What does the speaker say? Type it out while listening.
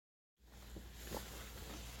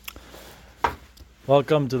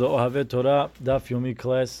Welcome to the Ohave Torah Daf Yomi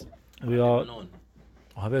class. We are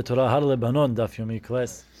Ohave Torah Har Lebanon Daf Yomi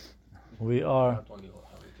class. We are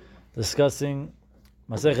discussing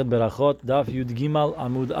Masechet Berachot Daf Yud Gimal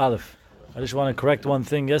Amud Aleph. I just want to correct one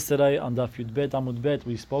thing. Yesterday on Daf Yud Bet Amud Bet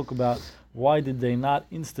we spoke about why did they not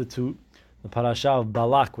institute the parasha of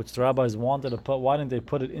Balak, which the rabbis wanted to put. Why didn't they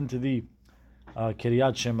put it into the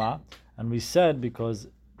Kiryat Shema? And we said because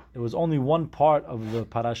it was only one part of the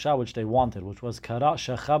parasha which they wanted, which was Kara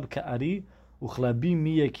Shachab Ka'ari Uchlabi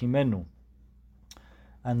Miye Kimenu.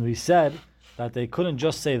 And we said that they couldn't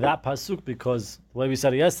just say that pasuk because the way we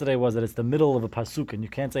said it yesterday was that it's the middle of a pasuk and you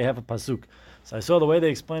can't say half a pasuk. So I saw the way they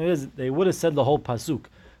explained it is they would have said the whole pasuk.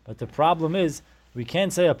 But the problem is we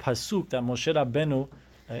can't say a pasuk that Moshe Rabbeinu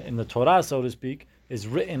in the Torah, so to speak, is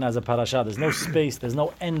written as a parasha. There's no space, there's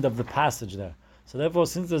no end of the passage there. So therefore,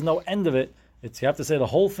 since there's no end of it, you have to say the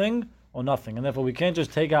whole thing or nothing. And therefore we can't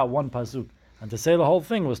just take out one pasuk. And to say the whole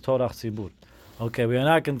thing was Torah Tzibur. Okay, we are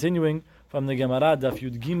now continuing from the Gemara, Daf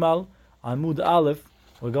Yud Gimal, Amud Aleph.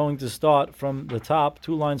 We're going to start from the top,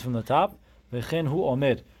 2 lines from the top. V'chen hu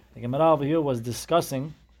omer. The Gemara over here was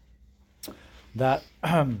discussing that,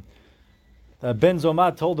 that Ben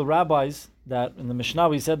Zomah told the rabbis that in the Mishnah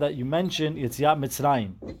we said that you mentioned Yetziat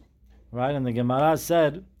Mitzrayim. Right? And the Gemara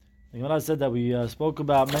said that we spoke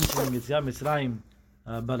about mentioning Yetziat Mitzrayim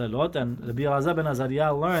Barelot, and Rabbi Elazar ben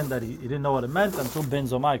Azariah learned that he didn't know what it meant until Ben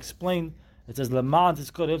Zomah explained. It says, L'ma'an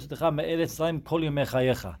tizkor yotzetecha me'eretz Mitzrayim kol yemei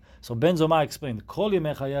chayecha. So Ben Zomah explained, Kol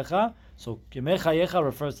yemei chayecha, so yemei chayecha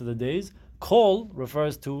refers to the days, Kol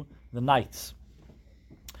refers to the nights.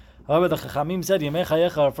 However, the Chachamim said, Yemei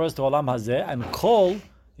chayecha refers to Olam Hazeh, and Kol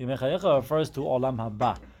Yemei chayecha refers to Olam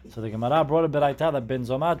Haba. So the Gemara brought a beraita that Ben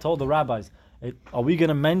Zomah told the rabbis, are we going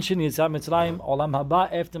to mention Yetziat Mitzrayim, Olam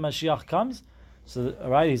Haba, after Mashiach comes? So,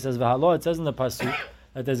 right, he says, V'halo, it says in the Pasuk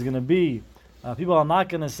that there's going to be, people are not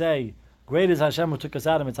going to say, great is Hashem who took us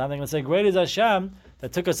out of Mitzrayim. They're going to say, great is Hashem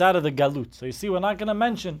that took us out of the Galut. So you see, we're not going to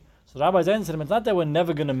mention. So the rabbis answered him, it's not that we're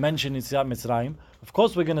never going to mention Yetziat Mitzrayim. Of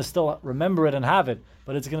course, we're going to still remember it and have it,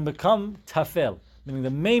 but it's going to become tafel. Meaning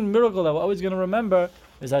the main miracle that we're always going to remember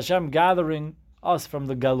is Hashem gathering us from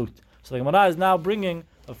the Galut. So the Gemara is now bringing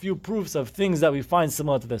a few proofs of things that we find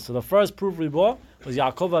similar to this. So the first proof we brought was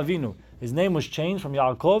Yaakov Avinu. His name was changed from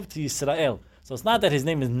Yaakov to Yisrael. So it's not that his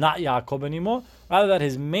name is not Yaakov anymore, rather that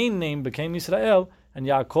his main name became Yisrael and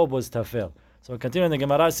Yaakov was Tafel. So continuing, the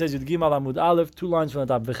Gemara says, Yud Gimal Amud Aleph, 2 lines from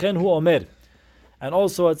the top, V'chen hu omer. And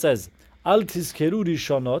also it says, Al tizkeru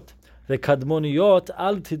rishonot, v'kadmoniyot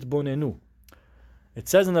al titbonenu. It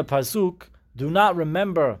says in the Pasuk, do not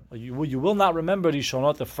remember, you will not remember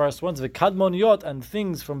Rishonot, the first ones, the Kadmoniyot, and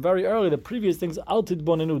things from very early, the previous things, Al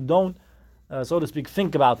Tidbonenu, don't, so to speak,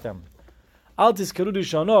 think about them. Al Tizkeru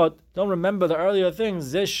Rishonot, don't remember the earlier things,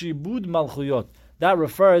 Ze Shibud Malchuyot. That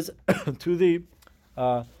refers to the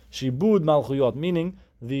Shibud Malchuyot, meaning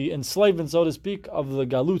the enslavement, so to speak, of the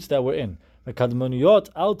Galuts that we're in. The Kadmoniyot,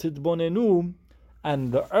 Al Tidbonenu,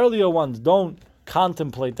 and the earlier ones, don't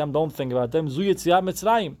contemplate them, don't think about them, Zu Yetziat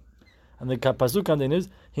Mitzrayim. And the pasuk continues,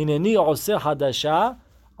 Hineni oseh hadasha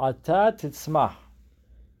ata titzmah.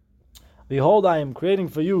 Behold, I am creating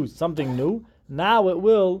for you something new. Now it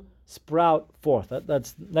will sprout forth.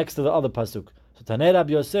 That's next to the other pasuk. So Tanei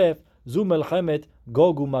Rabbi Yosef, Zu melchemet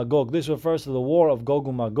Gog uMagog. This refers to the war of Gog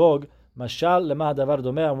uMagog. Mashal lemah davar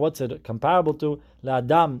domeh. And what's it comparable to?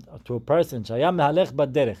 Le'adam, to a person. Shayam mehalech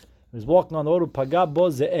baderech. He was walking on the road. Paga bo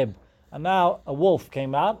ze'eb. And now a wolf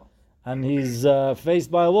came out, and he's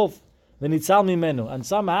faced by a wolf. And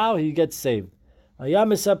somehow he gets saved. So he's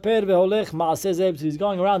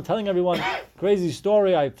going around telling everyone, crazy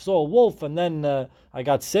story, I saw a wolf and then I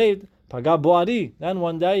got saved. Then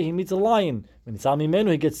one day he meets a lion.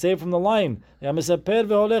 He gets saved from the lion. So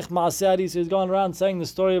he's going around saying the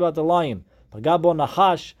story about the lion.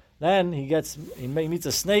 Then he meets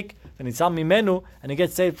a snake, and he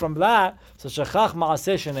gets saved from that. So shachach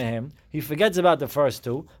ma'aseh shenehem. He forgets about the first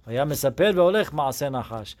two. Avkach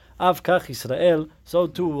Yisrael. So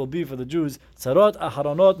too will be for the Jews. Tzarot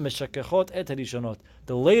aharonot meshakechot et harishonot.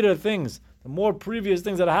 The later things, the more previous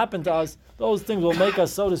things that happened to us, those things will make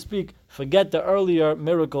us, so to speak, forget the earlier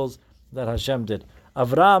miracles that Hashem did.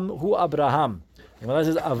 Avram hu Abraham. When that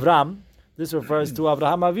says Avram, this refers to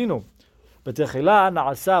Abraham Avinu. But Techila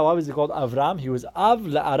Na'asa, why was he called Avram? He was Av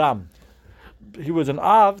la'Aram. He was an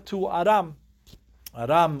Av to Aram.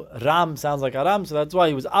 Ram sounds like Aram, so that's why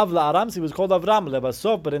he was Av la'Aram, so he was called Avram,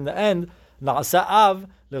 Lebasov, but in the end, Na'asa Av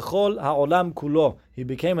lechol ha'olam kulo. He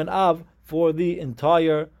became an Av for the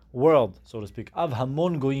entire world, so to speak. Av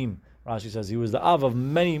Hamon Goyim, Rashi says. He was the Av of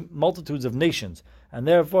many multitudes of nations. And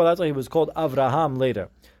therefore, that's why he was called Avraham later.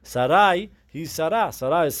 Sarai, he's Sarah.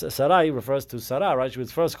 Sarai refers to Sarah, right? She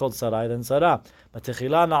was first called Sarai, then Sarah. But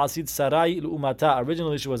Techila na'asit Sarai l'umata.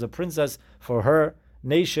 Originally, she was a princess for her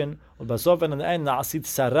nation. U'basof, and in the end, na'asit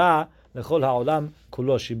Sarah l'chol ha'olam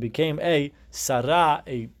kulo. She became a Sarah,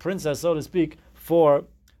 a princess, so to speak, for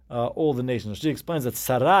all the nations. She explains that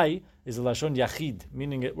Sarai is a lashon yachid,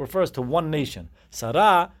 meaning it refers to one nation.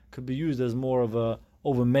 Sarah could be used as more of a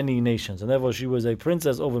over many nations, and therefore she was a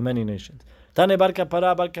princess over many nations. Tane bar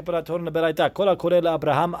kapara torn beraita kol hakoreh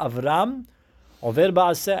Abraham Avram over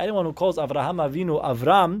ba'aseh. Anyone who calls Avraham Avinu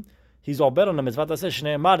Avram, he's over on the mitzvah. It says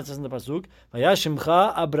Shneimar, it says in the pasuk,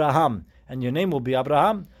 vayashimcha Abraham, and your name will be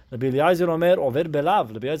Abraham. Rabbi Eliezer Omer over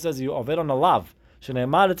belav. Rabbi Eliezer says you over on a lav.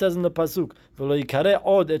 Shneimar, it says in the pasuk, v'lo yikareh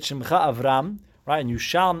od et shimcha Avram. Right, and you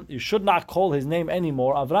should not call his name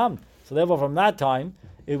anymore Avram. So therefore, from that time,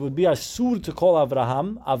 it would be asur to call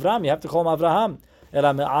Avram. You have to call him Avraham.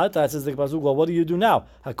 It says the pasuk. Well, what do you do now?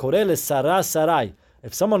 Hakoreh le Sarah Sarai.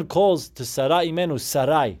 If someone calls to Sarah imenu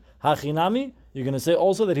Sarai hachinami, you're going to say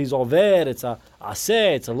also that he's over. It's a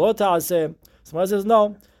aseh. It's a lota aseh. Someone says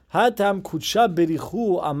no. Hatam kudsha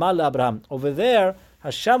berichu amal Abraham. Over there,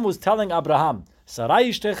 Hashem was telling Abraham, Sarai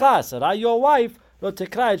ishtecha, Sarai your wife, lo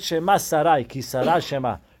tekra et shema Sarai ki Sarah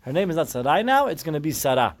shema. Her name is not Sarai now. It's going to be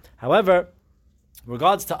Sarah. However,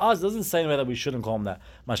 regards to us, it doesn't say that we shouldn't call him that.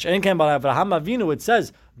 Mash'en ken bar Avraham Avinu, it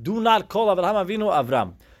says, do not call Avraham Avinu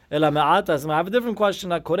Avram. Ela me'atas, I have a different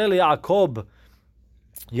question. Koreh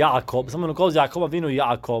Yaakov. Someone who calls Yaakov Avinu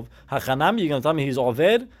Yaakov. Hachanam, you're going to tell me he's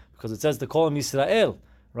Oved? Because it says to call him Yisrael.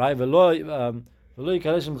 Right? V'lo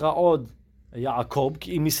yikareh shemcha od Yaakov,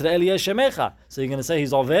 ki im Yisrael yeh shemecha. So you're going to say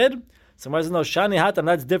he's Oved? Somebody says, no, Shani Hatam,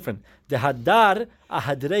 that's different. The Hadar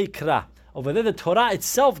ahadrei kra. Over there, the Torah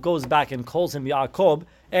itself goes back and calls him Yaakov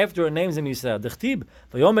after it names him Yisrael. D'chtib,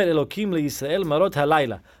 Vayomer Elokim leYisrael marot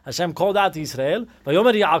halayla. Hashem called out to Yisrael,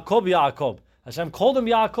 Vayomer Yaakov. Hashem called him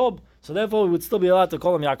Yaakov, so therefore we would still be allowed to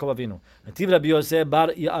call him Yaakov Avinu. Nativ Rabbi Yosef bar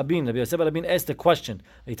Abin. Rabbi Yosef bar Abin asked the question.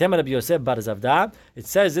 Rabbi Yosef bar Zavda. It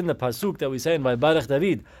says in the pasuk that we say in Vaybarech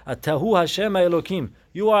David, Atahu Hashem Elokim.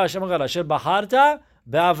 You are Hashem God. Asher baharta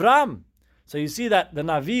be'Avram. So you see that the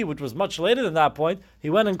Navi, which was much later than that point, he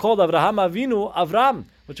went and called Avraham Avinu Avram,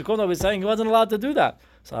 which according to was saying he wasn't allowed to do that.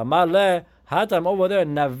 So Amar le Hatam over there,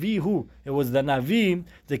 Navihu. It was the Navi,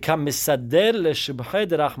 the kam misader le shibchei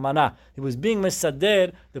derachmana. He was being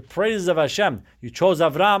misader, the praises of Hashem. You chose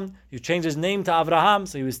Avram, you changed his name to Avraham,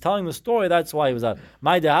 so he was telling the story, that's why he was out.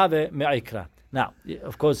 Mai dehave me'ikra. Now,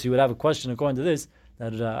 of course, you would have a question according to this,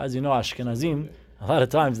 that as you know, Ashkenazim, a lot of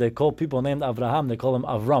times they call people named Avraham, they call him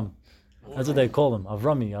Avram. That's what they call him,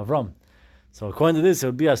 Avram. So according to this, it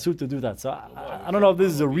would be a suit to do that. So I don't know if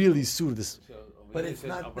this is a really suit. But it's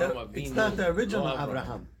not the original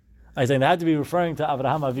Abraham. I think they had to be referring to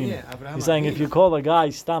Avraham Avinu. Yeah, Avraham He's saying Avinu. if you call a guy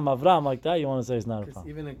Stam Avram like that, you want to say it's not a problem.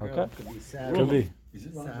 Even a girl could be Sarai. Could be.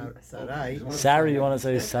 Sarai. Sarai, you want to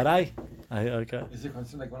say Sarai? Okay. Is it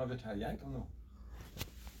considered like one of the Taryag or no?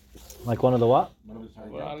 Like one of the what? One of the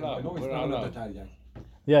Taryag. I know it's not one of the Taryag.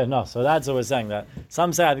 Yeah, no, so that's what we're saying. That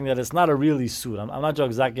some say I think that it's not a really suit. I'm not sure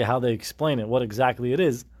exactly how they explain it, what exactly it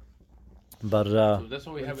is. But so that's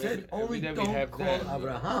what we have. Said only every day don't we have call that.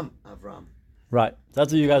 Avram. right,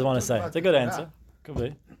 that's what you guys want to say. It's a good answer. Could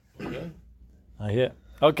be. Okay. I hear.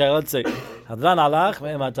 Okay, let's see. Hadran alach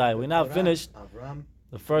ve'ematai. We now finished Avram.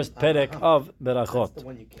 the first perek of Berachot. That's the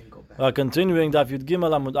one you can't go back. Continuing Daf Yud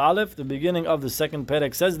Gimel Amud Aleph, the beginning of the second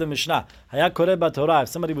perek, says the Mishnah, Haya koreh b'Torah. If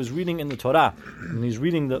somebody was reading in the Torah, and he's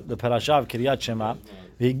reading the parasha of Kiryat Shema,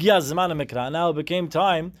 v'higia zman ha'mikra. Now it became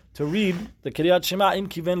time to read the Kiryat Shema im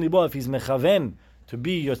kiven libo. If he's mechaven to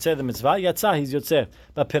be yotzeh the mitzvah, yatzah, he's yotzeh.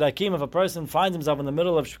 But perakim, if a person finds himself in the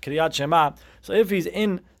middle of Kiryat Shema, so if he's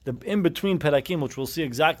in between perakim, which we'll see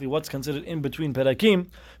exactly what's considered in between perakim,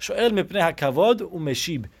 shoel mipnei hakavod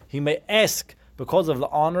umeshib. He may ask because of the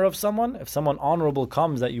honor of someone. If someone honorable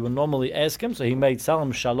comes that you would normally ask him, so he may tell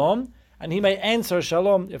him shalom, and he may answer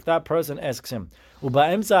shalom if that person asks him.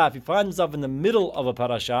 Uba'emsa, if he finds himself in the middle of a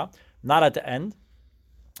parasha, not at the end,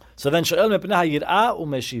 so then shoel mipnei hayirah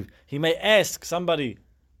umeshiv. He may ask somebody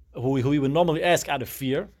who he would normally ask out of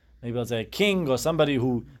fear. Maybe let's say a king or somebody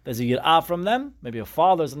who there's a yirah from them, maybe a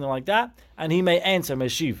father or something like that, and he may answer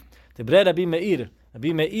meshiv. Tebre Rabbi Meir.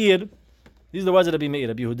 Rabbi Meir, these are the words of Rabbi Meir.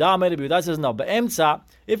 Rabbi Yehuda says no. Be'emtza,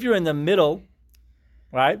 if you're in the middle,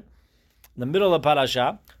 right, in the middle of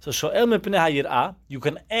parasha, so shoel mipnei hayirah, you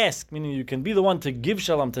can ask, meaning you can be the one to give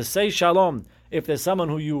shalom, to say shalom, if there's someone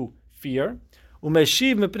who you fear.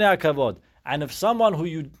 Umeshiv mipnei hakavod. And if someone who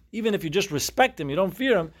you, even if you just respect him, you don't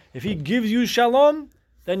fear him, if he gives you shalom,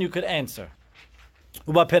 then you could answer.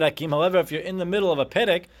 Uba perakim. However, if you're in the middle of a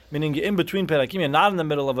perek, meaning you're in between perakim, you're not in the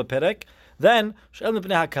middle of a perek, Then,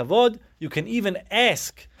 you can even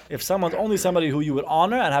ask, if someone's only somebody who you would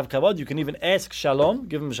honor and have kavod, you can even ask shalom,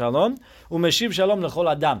 give him shalom. Umeshiv shalom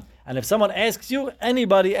lechol adam. And if someone asks you,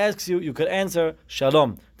 anybody asks you, you could answer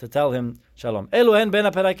shalom, to tell him shalom. Eluhen ben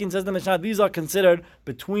ha-perakim, says the Mishnah, these are considered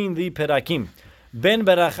between the perakim. Ben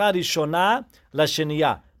beracha rishona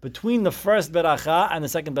lasheniya, between the first beracha and the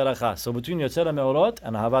second beracha. So between Yotzer HaMeorot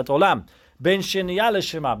and Ahavat Olam. Ben sheniya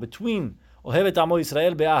leshema, between Ohevet Amo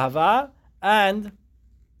Yisrael be'ahava and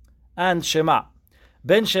Shema.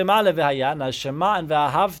 Ben Shema levehaya. Now Shema and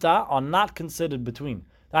ve'ahavta are not considered between.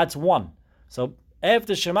 That's one. So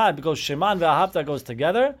after Shema, because Shema and ve'ahavta goes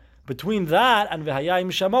together, between that and vehaya im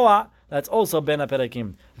shamoa, that's also ben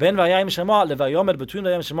aperakim. Ben vayayim shamoa levayomer, between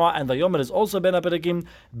vayayim shamoa and vayomer is also ben aperakim.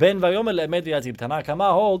 Ben vayomer le'emet v'yatzib. Tanakh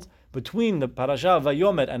Kama holds between the parasha of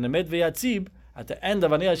vayomer and emet v'yatzib, at the end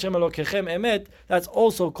of Ani Hashem Elokechem emet, that's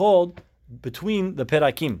also called between the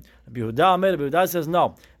perakim. Rabbi Yehuda says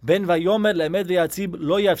no. Ben vayomer le'emet v'yatzib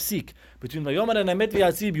lo yafsik. Between vayomer and emet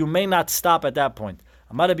v'yatzib, you may not stop at that point.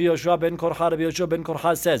 Amar Rabbi Yoshua ben Korcha. Rabbi Yoshua ben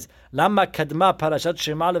Korcha says, Lama kadma parashat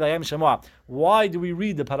Shema levayim Shemoah. Why do we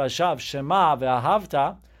read the parasha of Shema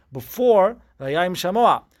ve'ahavta before vayim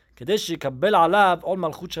Shemoah? Kadesh yikabel alav ol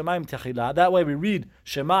malchut shamayim techila. That way we read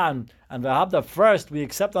Shema and ve'ahavta first. We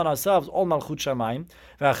accept on ourselves all malchut shamayim.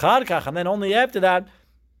 Ve'achar kach, and then only after that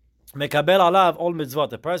mekabel alav all mitzvot.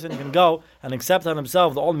 The person can go and accept on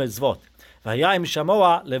himself the all mitzvot. Vayayim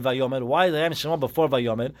shamoa levayomer. Why is vayayim shamoa before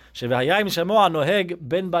vayomer? Shevayayim shamoa noheg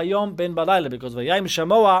ben bayom ben balayla. Because vayayim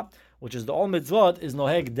shamoa, which is the all mitzvot, is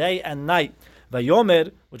noheg day and night.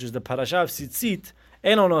 Vayomer, which is the parasha of tzitzit,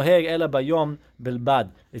 eno noheg ela bayom bilbad.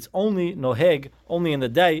 It's only noheg, only in the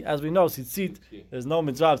day. As we know, tzitzit, there's no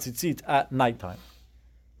mitzvah of tzitzit at nighttime.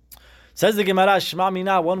 Says the Gemara, Shema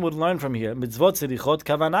Mina, one would learn from here, mitzvot tzirichot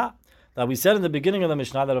kavanah. That we said in the beginning of the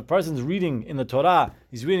Mishnah that a person's reading in the Torah,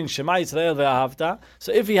 he's reading Shema Yisrael ve'ahavta.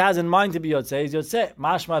 So if he has in mind to be Yotzeh, he's Yotzeh.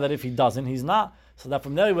 Mashma that if he doesn't, he's not. So that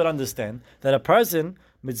from there we would understand that a person,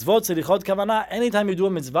 mitzvot tzirichot kavanah, anytime you do a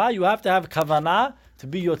mitzvah, you have to have kavanah to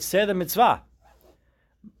be Yotzeh the mitzvah.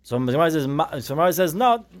 So Gemara says,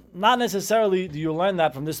 no, not necessarily do you learn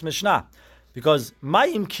that from this Mishnah. Because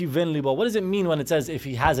ma'im kiven libo, what does it mean when it says if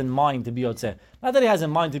he has in mind to be Yotzeh? Not that he has in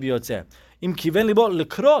mind to be Yotzeh. Im kiven libo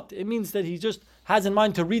lekrot, it means that he just has in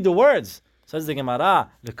mind to read the words. Says the Gemara,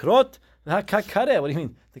 lekrot, what do you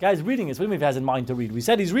mean? The guy's reading it. What do you mean if he has in mind to read? We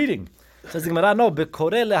said he's reading. Says the Gemara, no,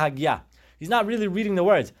 bekore lehagya. He's not really reading the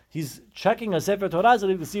words. He's checking a Sefer Torah so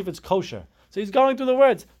he can see if it's kosher. So he's going through the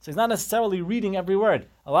words. So he's not necessarily reading every word.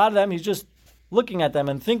 A lot of them, he's just looking at them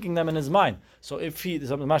and thinking them in his mind. So if he,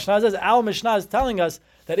 so Mishnah says, our Mishnah is telling us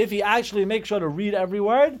that if he actually makes sure to read every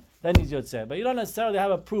word, then he's Yotzeh. But you don't necessarily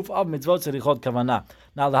have a proof of mitzvot tzerichot kavanah.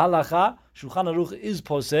 Now the halacha, Shulchan Aruch is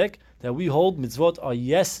posek, that we hold mitzvot are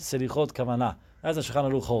yes tzerichot kavanah. That's what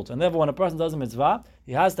Shulchan Aruch holds. And therefore when a person does a mitzvah,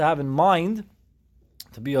 he has to have in mind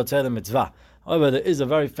to be Yotzeh the mitzvah. However, there is a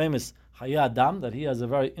very famous Chayei Adam, that he has a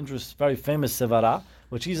very famous sevara,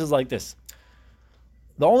 which he says like this.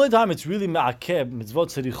 The only time it's really ma'akeb, mitzvot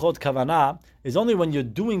tzerichot kavanah, is only when you're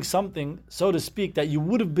doing something, so to speak, that you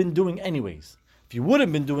would have been doing anyways. If you would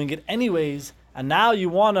have been doing it anyways, and now you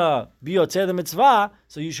want to be yotzeh the mitzvah,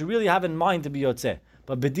 so you should really have in mind to be yotzeh.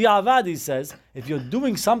 But b'di'avad, he says, if you're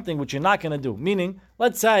doing something which you're not going to do, meaning,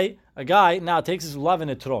 let's say, a guy now takes his lulav in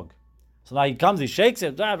a trog. So now he comes, he shakes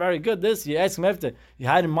it, very good, this, you ask him after, you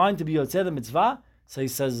had in mind to be yotzeh the mitzvah? So he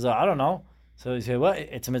says, I don't know. So he said, well,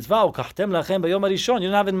 it's a mitzvah, ukachtem lachem b'yom harishon, you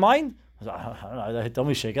don't have in mind? I don't know, he told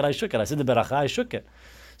me shake it, I shook it. I said the beracha, I shook it.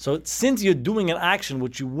 So since you're doing an action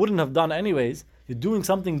which you wouldn't have done anyways, you're doing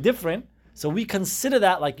something different, so we consider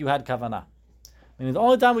that like you had kavanah. I mean, the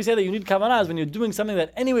only time we say that you need kavanah is when you're doing something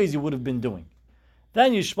that anyways you would have been doing.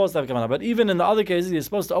 Then you're supposed to have kavanah. But even in the other cases, you're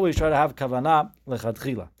supposed to always try to have kavanah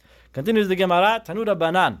lechatchila. Continues the Gemara, Tanu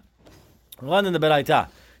Rabbanan. One in the Beraita.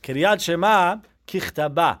 Kiryat Shema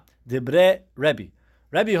kichtaba debre Rebbe.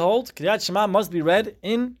 Rebbe holds Kiryat Shema must be read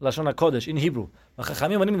in Lashon HaKodesh, in Hebrew.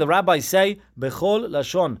 The rabbis say, Bechol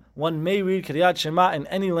Lashon, one may read Kiryat Shema in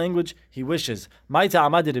any language he wishes. My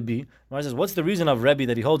ta'amad Rebbe, says, what's the reason of Rebbe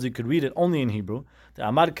that he holds he could read it only in Hebrew? The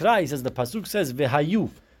Amar Kra, he says, the Pasuk says, Vehayu.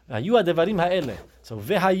 Vehayu adevarim ha'ele. So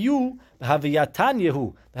Vehayu, Vehaviyatan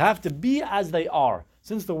Yehu. They have to be as they are.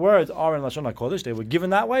 Since the words are in Lashon HaKodesh, they were given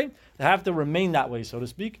that way, they have to remain that way, so to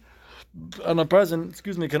speak. And a person,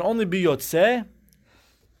 can only be Yotzeh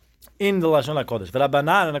in the Lashon HaKodesh.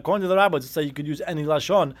 V'Rabbanan, and according to the rabbis, it says you could use any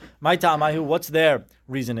Lashon. My ta'amahu, what's their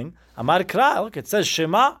reasoning? Amar Kra, look, it says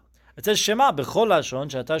Shema. It says Shema, b'chol Lashon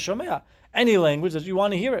she'ata shomea. Any language that you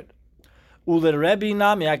want to hear it. Uler Rebbe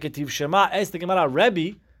nam yaketiv Shema. Ask the Gemara,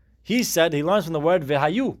 Rebbe, he said he learns from the word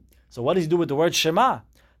vehayu. So what does he do with the word shema?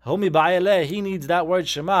 He needs that word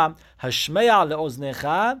shema. Hashmeya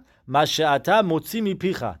le'oznecha ma she'ata motzi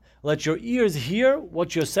mipicha. Let your ears hear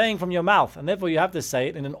what you're saying from your mouth, and therefore you have to say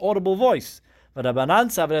it in an audible voice. But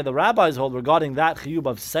the rabbis hold regarding that chiyuv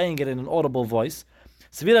of saying it in an audible voice.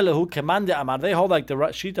 They hold like the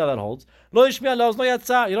shita that holds. You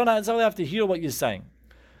don't necessarily have to hear what you're saying.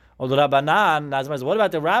 What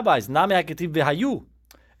about the rabbis?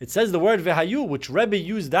 It says the word vehayu, which Rebbe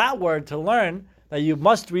used that word to learn that you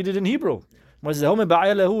must read it in Hebrew.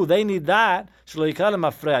 They need that. You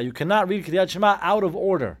cannot read Kriyat Shema out of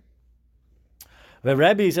order. But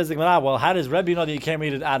Rebbe says, well, how does Rebbe know that you can't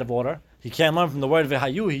read it out of order? He can't learn from the word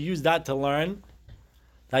vehayu. He used that to learn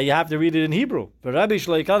that you have to read it in Hebrew. But Rebbe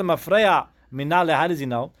minale, how does he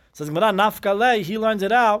know? Says nafkale, he learns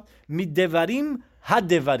it out midevarim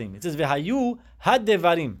had-devarim. It says vehayu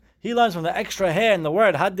had-devarim. He learns from the extra hair in the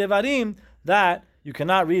word had-devarim that you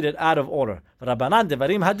cannot read it out of order. But Rabbanan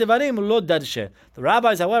devarim had-devarim lo darshe. The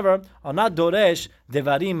rabbis, however, are not doresh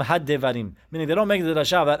devarim had-devarim, meaning they don't make the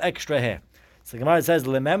drasha of that extra hair. So the Gemara says,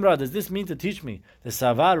 "Lememra." Does this mean to teach me the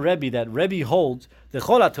Savar Rebbe that Rebbe holds the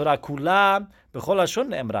Chol Torah kula b'chol lashon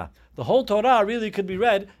emra? The whole Torah really could be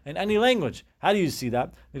read in any language. How do you see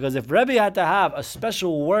that? Because if Rebbe had to have a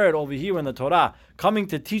special word over here in the Torah coming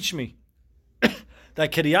to teach me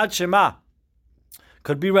that Kriyat Shema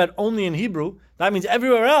could be read only in Hebrew, that means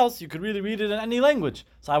everywhere else you could really read it in any language.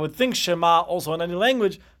 So I would think Shema also in any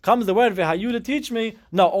language. Comes the word Vehayu to teach me?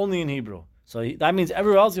 No, only in Hebrew. So that means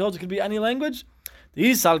everywhere else he holds it could be any language.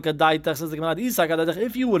 If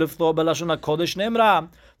you would have thought Lashon HaKodesh Nemra,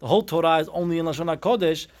 the whole Torah is only in Lashon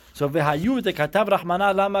HaKodesh. So Vehayu tekatav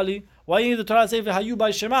Rahmana lamali. Why you need the Torah to say Vehayu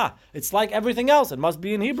by Shema? It's like everything else. It must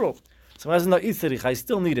be in Hebrew. So I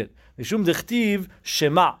still need it. Mishum dechtiv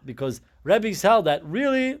Shema, because Rebbe's held that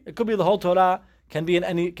really it could be the whole Torah can be in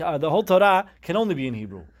any. The whole Torah can only be in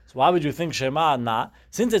Hebrew. So why would you think Shema not?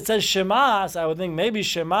 Since it says Shema, so I would think maybe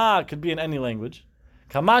Shema could be in any language.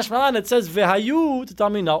 Kamash Malan, it says Vehayu to tell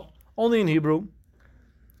me no, only in Hebrew.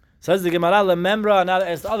 Says the Gemara, Lememra, now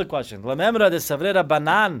ask the other question. Lememra de Savrera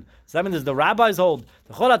Banan. So that means the rabbis hold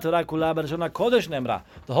the whole Torah kula b'Lashon HaKodesh Nemra.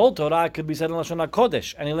 The whole Torah could be said in Lashon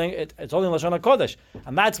HaKodesh. It's only in Lashon HaKodesh.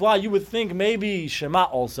 And that's why you would think maybe Shema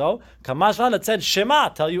also. Kamash Malan, it said Shema,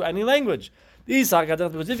 tell you any language.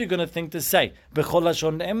 Because if you're going to think to say b'chol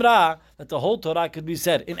lashon emra that the whole Torah could be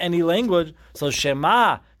said in any language, so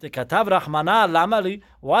Shema the katav Rahmana lamali.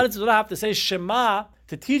 Why does the Torah have to say Shema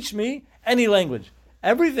to teach me any language?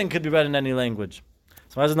 Everything could be read in any language.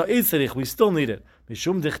 So as no itzrich, we still need it.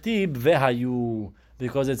 Mishum dichtib vehayu,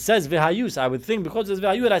 because it says vehayu. So I would think because it says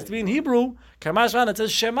vehayu, it has to be in Hebrew. Kamashran, it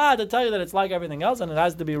says Shema to tell you that it's like everything else and it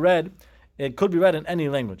has to be read. It could be read in any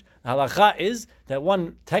language. The halacha is that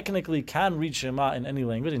one technically can read Shema in any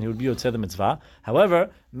language, and he would be Yotzei the mitzvah. However,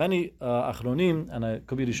 many achronim, and it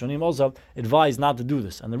could be Rishonim also, advise not to do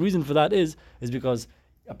this. And the reason for that is because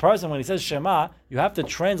a person, when he says Shema, you have to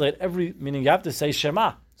translate meaning you have to say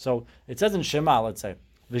Shema. So it says in Shema, let's say,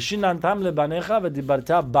 V'shinantam lebanecha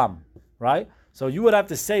v'dibarta bam, right? So you would have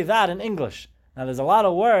to say that in English. Now there's a lot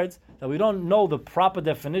of words that we don't know the proper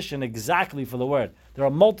definition exactly for the word. There are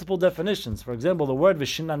multiple definitions. For example, the word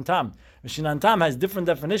Vishinantam. Vishinantam has different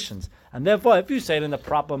definitions. And therefore, if you say it in the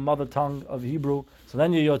proper mother tongue of Hebrew, so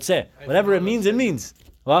then you're Yotzei. Whatever it means, it means.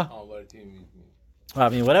 What? I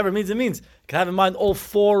mean, whatever it means, it means. You can have in mind all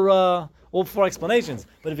four explanations.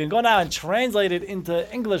 But if you go now and translate it into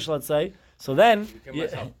English, let's say, so then you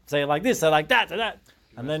say it like this, say it like that, say that.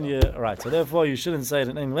 And then all right. So therefore, you shouldn't say it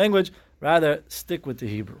in any language. Rather, stick with the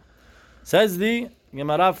Hebrew. Says the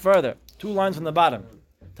Gemara further, 2 lines from the bottom.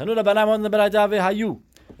 It said,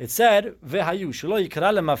 Vehayu, shelo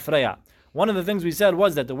yikra lemafreya. One of the things we said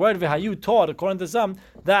was that the word Vehayu taught, according to some,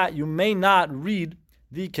 that you may not read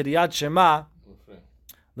the Kriyat Shema,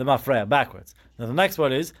 the mafreya, backwards. Now the next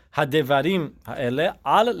word is, Hadevarim ha'ele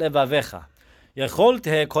al levavecha. Yechol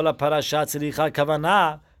tehe kol ha'parasha tzricha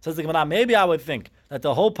kavana. Says the Gemara, maybe I would think that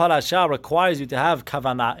the whole parasha requires you to have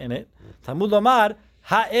kavana in it. Talmud Lomar,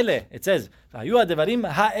 ha'ele. It says, Vayu hadevarim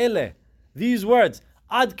ha'ele. These words,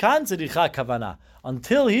 ad kan tzricha kavana.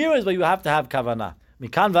 Until here is where you have to have kavana.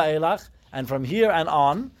 Mikan va'elach, and from here and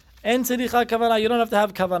on, en tzricha kavana, you don't have to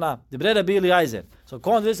have kavana. Divrei Rabbi Eliezer. So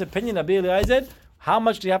according to this opinion of Rabbi Eliezer, how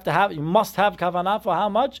much do you have to have? You must have kavana for how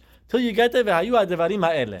much? Till you get there, Vayu hadevarim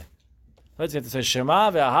ha'ele. So you have to say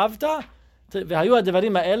Shema ve'ahavta, Vayu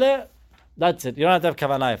hadevarim ha'ele. That's it. You don't have to have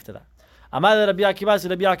kavanah after that. Amar Rabbi Akiva, so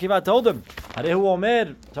Rabbi Akiva told him, Arehu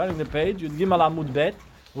Omer, turning the page, Yud Gimel Amud Bet.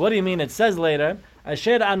 What do you mean? It says later,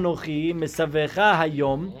 Asher Anochi Misavecha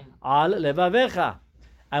Hayom Al Levavecha.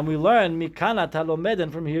 And we learn, Mikana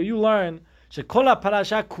talomeden, from here you learn, Shekola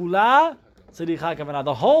parasha kula tzricha kavana.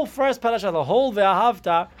 The whole first parasha, the whole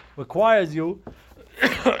ve'ahavta, requires you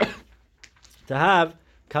to have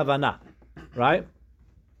kavana. Right?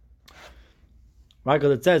 Right,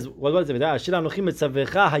 because it says, what was it? So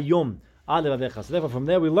therefore, from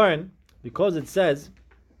there we learn, because it says,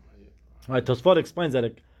 right, Tosfot explains that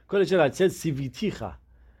it says siviticha,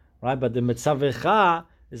 right, but the mitzavecha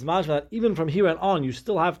is mashma that even from here and on, you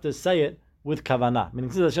still have to say it with kavanah.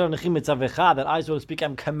 Meaning, that I, so to speak,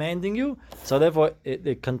 am commanding you, so therefore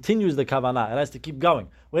it continues the kavanah. It has to keep going.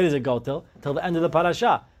 Where does it go till? Till the end of the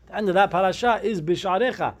parasha. The end of that parasha is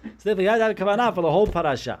bisharecha. So therefore, you have to have kavanah for the whole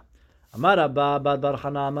parasha. Amar Rabba Bad Bar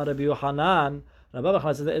Chana Amar Rabbi Yochanan. Rabbi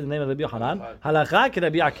Yochanan says the name of Rabbi Yochanan. Halakha ki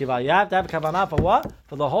Rabbi Akiva. You have to have kavanah for what?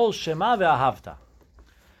 For the whole Shema ve'ahavta.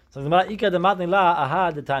 So the Ika dematni la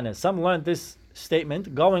aha detanya. Some learned this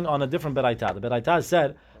statement going on a different beraita. The beraita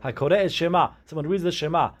said, "Hakoreh es Shema." Someone reads the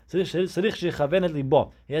Shema. Tzarich shechaven et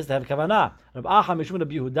libo. He has to have kavanah. Rabbi Acha mishum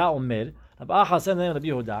Rabbi Yehuda omer. Rabbi Acha said the name of Rabbi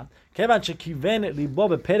Yehuda. Kevan shekiven et libo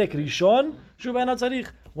beperek rishon. Shuv eno tzarich.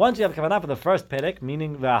 Once you have kavanah for the first perek,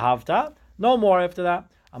 meaning ve'ahavta, no more after that.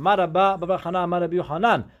 Amar Rabba Bar Chana Amar Rabbi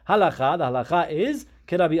Yochanan. Halacha, the halacha is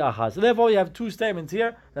Rabbi Acha. So therefore you have two statements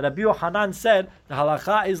here that Rabbi Yochanan said the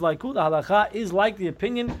halacha is like who? The halacha is like the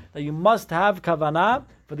opinion that you must have kavanah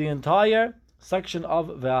for the entire section of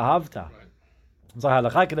ve'ahavta. So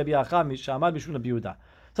halacha ki Rabbi Acha mishamad mishum Rabbi Yehuda.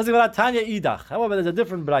 Says the Gemara Tanya idach. However, there's a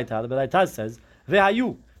different braita. The braita says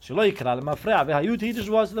ve'hayu shelo yikra lemafreya ve'hayu to teach us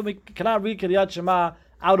so that we cannot read Kriyat Shema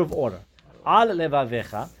out of order. Al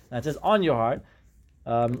levavecha. And it says on your heart.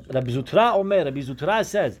 Rabbi Zutra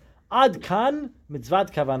says Ad kan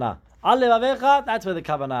mitzvat kavana. Al levavecha, that's where the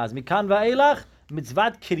kavana is. Mikan va'elach,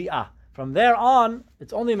 mitzvat kiri'ah. From there on,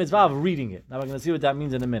 it's only a mitzvah of reading it. Now we're going to see what that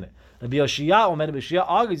means in a minute. Rabbi Yoshia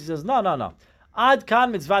argues, he says, no. Ad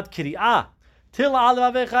kan mitzvat kiri'ah. Till al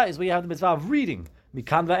levavecha is where you have the mitzvah of reading.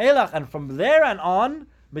 Mikan va'elach, and from there and on,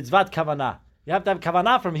 mitzvat kavana. You have to have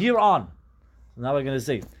kavana from here on. So now we're going to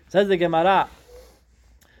see. Says the Gemara,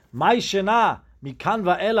 Mai shena mikan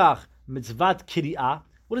va'elach mitzvat kiri'ah.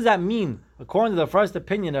 What does that mean? According to the first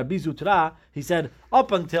opinion of Rabbi Zutra, he said,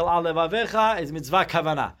 up until al levavecha is mitzvah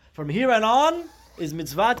kavana. From here and on is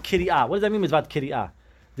mitzvat kiri'ah. What does that mean, mitzvat kiri'ah?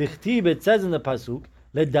 Dichtib, it says in the pasuk,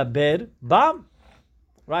 ledaber bam.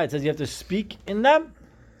 Right, it says you have to speak in them.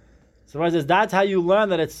 So it says that's how you learn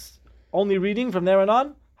that it's only reading from there and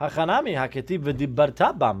on. Hachanami haketib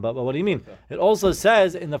v'dibarta bam. But what do you mean? It also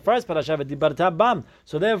says in the first parasha v'dibarta bam.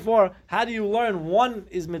 So therefore, how do you learn one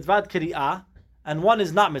is mitzvat kiri'ah and one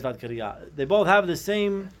is not mitzvat kiri'ah? They both have the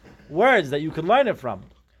same words that you can learn it from.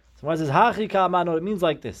 So when it says hachi ka'amano, it means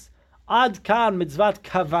like this: ad kan mitzvat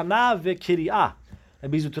kavana v'kiri'ah.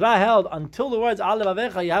 Rabbi Zutra held until the words al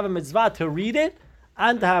levavecha, you have a mitzvah to read it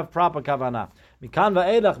and to have proper kavana. Mikan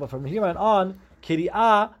va'elach, but from here on,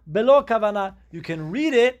 kiri'ah belo kavana, you can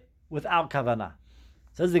read it without kavana.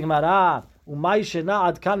 Says the Gemara, umay shena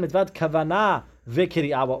ad kan mitzvat kavana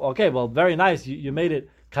v'kiri'ah. Well, okay, well, very nice. You made it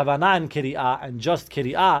kavana and kiri'ah and just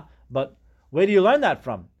kiri'ah, but where do you learn that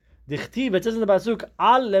from? Dichtiv, it says in the pasuk,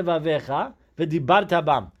 al levavecha v'dibarta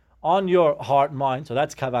bam, on your heart, mind, so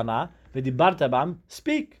that's kavana, v'dibarta bam,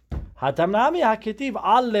 speak. Hatamnami haketiv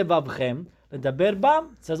al levavchem v'daber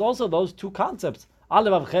bam, it says also those two concepts. Al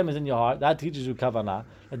levavchem is in your heart, that teaches you kavana.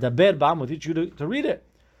 V'daber bam will teach you to read it.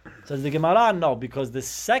 Says the Gemara, no, because the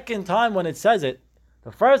second time when it says it,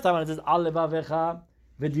 the first time when it says al levavecha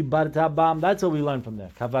v'dibarta bam, that's what we learn from there.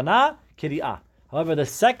 Kavana, kiri'ah. However, the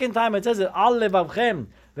second time it says it, al levavchem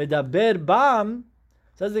v'daber bam,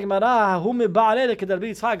 says the Gemara, hu meba'aleh kedar Rabbi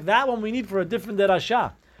Yitzchak. That one we need for a different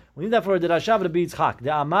derasha. We need that for a derasha of Rabbi Yitzchak.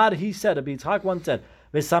 The Amar, he said, Rabbi Yitzchak once said,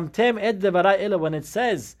 v'samtem et devarai ele, when it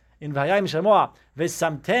says in Vayayim Shemoah,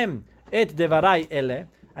 v'samtem et devarai ele,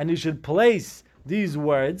 and you should place these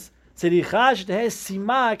words, tzericha shteheh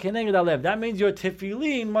sima keneged alev. That means your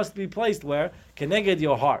tefillin must be placed where? Keneged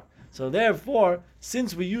your heart. So therefore,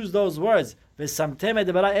 since we use those words, v'samtem et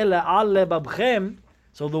devarai ele al lebabchem,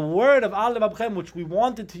 so the word of al lebabchem, which we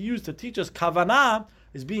wanted to use to teach us kavanah,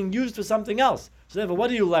 is being used for something else. So therefore,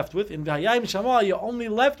 what are you left with? In V'hayayim Shamoah, you're only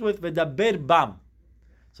left with v'daber bam.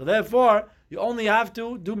 So therefore, you only have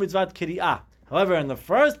to do mitzvat kiri'ah. However, in the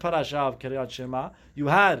first parasha of Kriyat Shema, you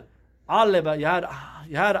had al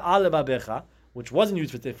levavecha, which wasn't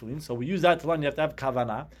used for tefillin. So we use that to learn you have to have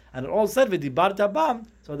kavanah, and it all said v'dibarta bam.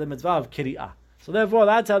 So the mitzvah of kiri'ah. So therefore,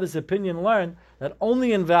 that's how this opinion learned that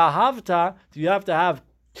only in ve'ahavta do you have to have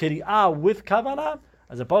kiri'ah with kavanah,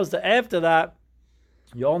 as opposed to after that,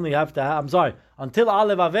 you only have to have, until al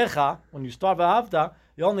levavecha, when you start ve'ahavta,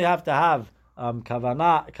 you only have to have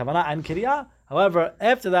kavana and kiriyah. However,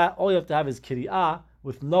 after that, all you have to have is kiriyah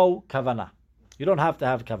with no kavana. You don't have to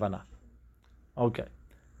have kavana. Okay.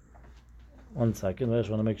 1 second. I just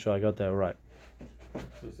want to make sure I got that right.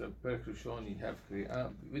 So it's a Perek Rishon, you have Kriyah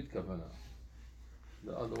with Kavanah.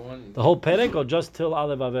 The other one... The whole Perek or just till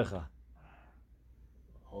Alev Avecha?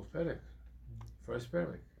 Whole Perek. First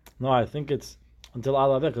Perek. No, I think it's until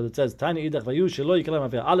Alev Avecha. It says, Tani idach vayu shelo yikalem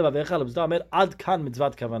Avecha. Alev Avecha lebzda omer ad kan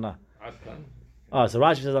mitzvat kavana. Ad kan. Oh, so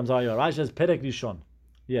Rashi says, I'm sorry, Rashi says Perek Rishon.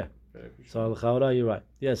 Yeah. So L'chaura, you're right.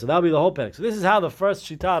 Yeah, so that'll be the whole Perek. So this is how the first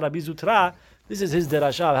Shita, Rabbi Zutra, this is his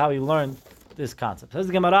derasha of how he learned this concept. Says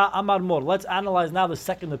the Gemara, Amar Mor. Let's analyze now the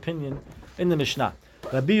second opinion in the Mishnah.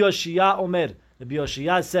 Rabbi Yoshia Omer. Rabbi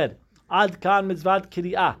Yoshia said, Ad kan mitzvat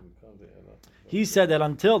kiriyah. He said that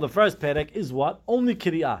until the first Perek is what? Only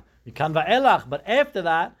kiriyah. Mikan va'elach. But after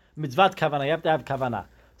that, mitzvat kavana. You have to have kavana.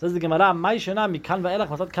 Says the Gemara, Mai shena mikan va'elach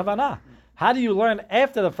mitzvat kavana. How do you learn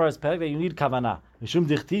after the first Perek that you need kavana? Mishum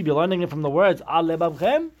dichtib, you're learning it from the words, Al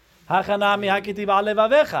lebavchem, hachanami hakitiv al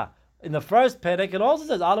levavecha. In the first Perek, it also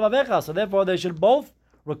says Al levavecha. So therefore, they should both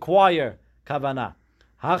require kavana.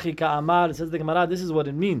 Hachi ka'amar, says the Gemara, this is what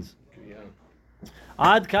it means.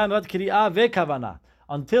 Ad kan vat kiriyah ve kavana.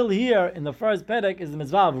 Until here, in the first Perek, is the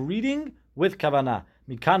mitzvah of reading with kavana.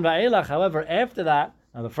 Mikan va'elach, however, after that,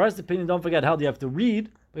 now the first opinion, don't forget, held you have to read,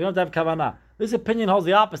 but you don't have to have kavana. This opinion holds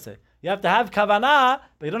the opposite. You have to have kavana,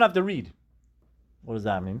 but you don't have to read. What does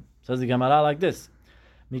that mean? Says the Gemara like this.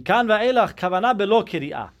 Mikan va'elach kavana belo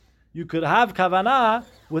kiriyah. You could have kavana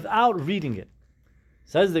without reading it.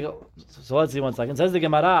 Says the, so let's see 1 second. Says the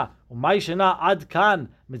Gemara, Umay shena ad kan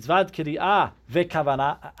mitzvat kiriyah ve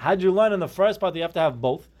kavana. How do you learn in the first part that you have to have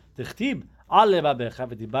both? Tichtib al levavecha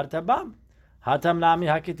v'dibarta bam. Hatam nami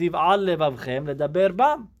hakitiv al levavchem ledaber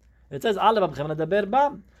bam. It says al levavchem ledaber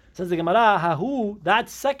bam. Says the Gemara, hahu, that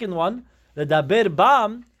second one, ledaber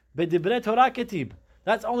bam b'divrei Torah ketib.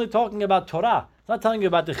 That's only talking about Torah. It's not telling you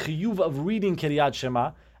about the chiyuv of reading Kiryat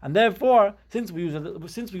Shema. And therefore, since we use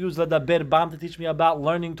ledaber bam to teach me about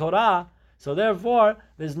learning Torah, so therefore,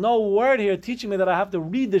 there's no word here teaching me that I have to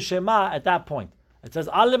read the Shema at that point. It says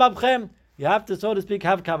al lebavchem. You have to, so to speak,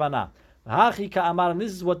 have kavanah. And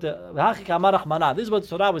this is what this is what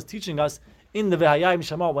Torah was teaching us in the Vehayim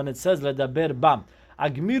Shema when it says ledaber bam.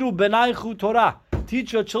 Agmiru benaychu Torah.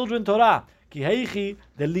 Teach your children Torah. Ki heichi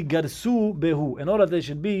deligarsu behu. In order that they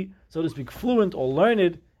should be, so to speak, fluent or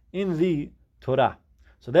learned in the Torah.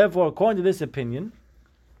 So therefore, according to this opinion,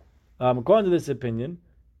 at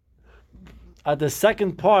the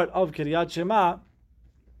second part of Kiryat Shema,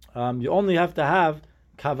 you only have to have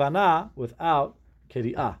kavanah without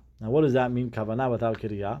kiriyah. Now, what does that mean, kavanah without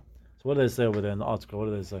kiriyah? So what do they say over there in the article? What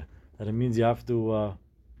do they say? That it means you have to, you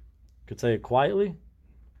could say it quietly?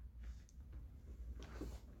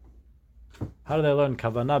 How do they learn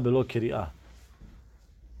kavanah below kiriyah?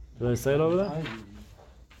 Do they say it over there?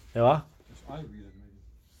 Yeah, what? I read it, maybe.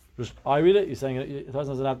 Just I read it? You're saying the person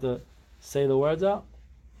doesn't have to say the words out?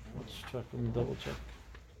 Let's check, let me double check.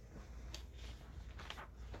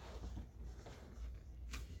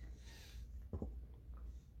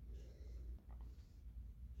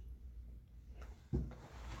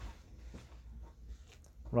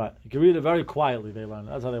 Right. You can read it very quietly, they learn.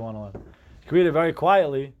 That's how they want to learn. You can read it very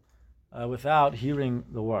quietly without hearing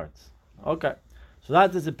the words. Okay. So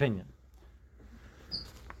that's his opinion.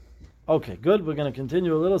 Okay, good. We're going to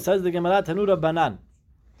continue a little. Says the Gemara Tanura Banan.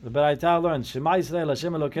 The Beraita learns Shema Yisrael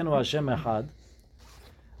Hashem Elokeinu Hashem Echad.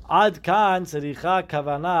 Ad kan tzericha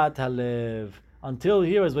kavanat halev. Until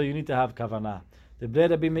here is where you need to have kavanah. The Bnei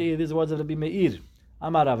Rabbi Meir. These are words of Rabbi Meir.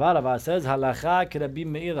 Amar Rava says halacha ki Rabbi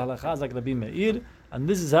Meir. Halacha is like Rabbi Meir. And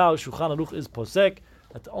this is how Shulchan Aruch is posek.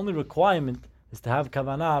 That the only requirement is to have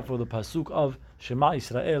kavanah for the pasuk of Shema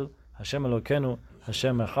Yisrael Hashem Elokeinu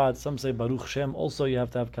Hashem Echad. Some say Baruch Shem. Also, you have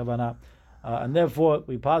to have kavanah. And therefore,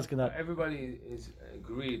 we pass that everybody is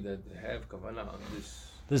agreed that they have kavanah on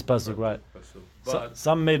this pasuk, right? Pasuk. But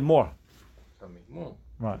some made more. Some made more.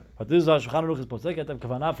 Right. But this is how Shulchan Aruch is posek. You have to have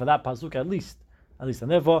kavanah for that pasuk at least.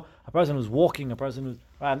 And therefore, a person who's walking, a person who's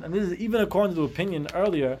right, and this is even according to the opinion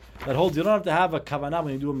earlier that holds you don't have to have a kavanah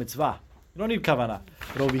when you do a mitzvah. You don't need kavanah.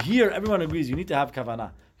 But over here, everyone agrees you need to have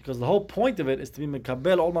kavanah because the whole point of it is to be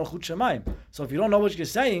mekabel ol malchut shemayim. So if you don't know what you're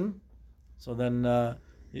saying, so then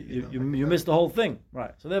you miss the whole thing,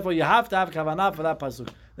 right? So therefore, you have to have kavanah for that pasuk.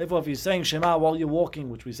 Therefore, if you're saying Shema while you're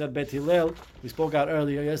walking, which we said Beit Hillel, we spoke out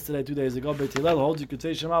earlier yesterday, 2 days ago, Beit Hillel holds you could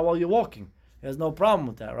say Shema while you're walking. He has no problem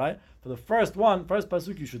with that, right? For the first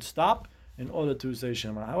pasuk, you should stop in order to say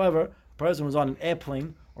Shema. However, a person who's on an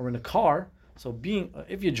airplane or in a car, so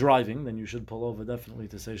if you're driving, then you should pull over definitely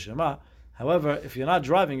to say Shema. However, if you're not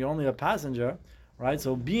driving, you're only a passenger, right?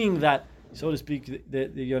 So being that, so to speak,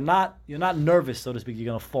 you're not nervous, so to speak,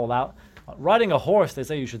 you're going to fall out. Riding a horse, they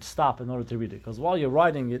say you should stop in order to read it, because while you're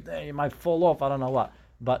riding, you might fall off, I don't know what.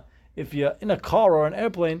 But if you're in a car or an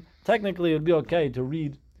airplane, technically it would be okay to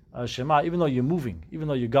read Shema, even though you're moving, even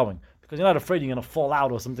though you're going, because you're not afraid you're going to fall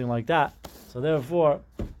out or something like that. So therefore,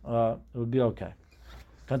 it would be okay.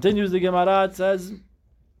 Continues the Gemara, it says,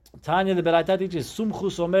 Tanya the Beraita teaches,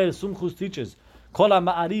 Sumchus Omer, Sumchus teaches, Kol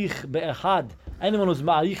ha'ma'arich be'echad. Anyone who's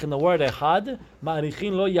ma'arich in the word echad,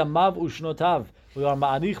 ma'arichin lo yamav ushnotav. We are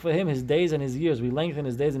ma'arich for him his days and his years. We lengthen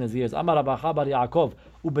his days and his years. Amar Rabacha bar Yaakov,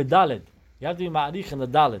 ubedaled. You have to be ma'arich in the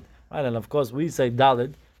daled. Right, and of course we say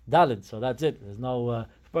daled, so that's it. There's no, if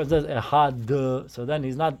a person says echad, so then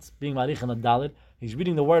he's not being ma'arich in the daled. He's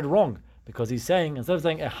reading the word wrong, because he's saying, instead of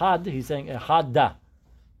saying echad, he's saying echada.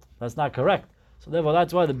 That's not correct. So therefore,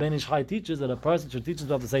 that's why the Ben Ish Chai teaches that a person should teach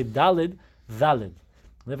himself to say dalid, valid.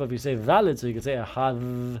 Therefore, if you say valid, so you can say ahad,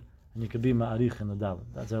 and you could be ma'arich in the dalid.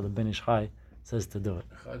 That's how the Ben Ish Chai says to do it.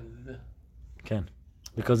 Can.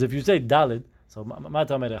 Because if you say dalid, so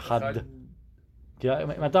mata omer ahad,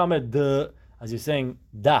 mata omer de, as you're saying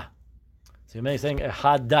da. So you're saying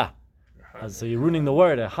ahad da. So you're ruining the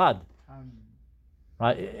word ahad.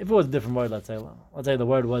 Right? If it was a different word, let's say the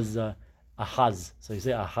word was ahaz. So you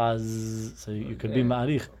say ahaz, so you could be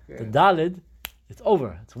ma'arich. The dalid, it's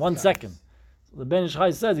over. It's 1 second. So the Ben Ish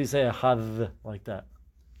Chai says you say ahaz like that.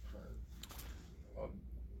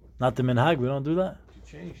 Not the minhag, we don't do that. You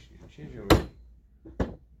change your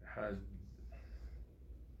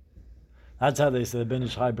That's how they say the Ben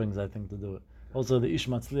Ish Chai brings, I think, to do it. Also the Ish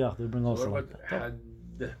Matzliach, they bring also like that.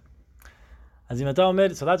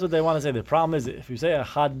 So that's what they want to say. The problem is, if you say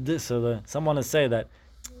ahad, so someone to say that.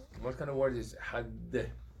 What kind of word is had?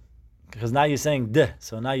 Because now you're saying de,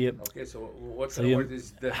 so now you. Okay, so what kind of word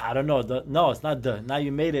is de? I don't know. No, it's not de. Now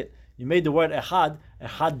you made it. You made the word ehad,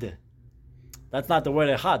 ehad. That's not the word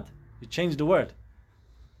ehad. You changed the word.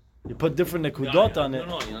 You put different nekudot on it.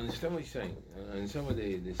 No, you understand what you're saying. I understand what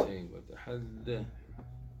they're saying, but had.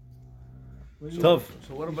 Tough.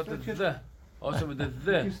 So what about the de? Also with the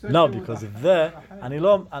de? No, because of the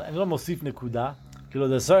anilom mosif nekuda.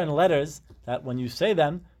 There's certain letters that when you say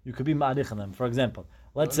them, you could be ma'arich in them. For example,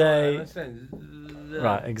 let's say.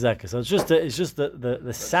 Right, exactly. So it's just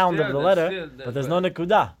the sound of the letter, but there's no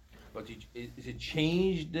nekuda. But is it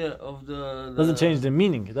changed of the? It doesn't change the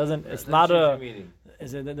meaning. It doesn't. It's not a.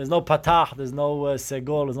 There's no patach. There's no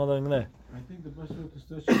segol. There's nothing there. I think the best way to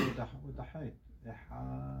start with the height.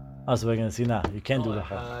 Oh, so we're gonna see now. You can't do the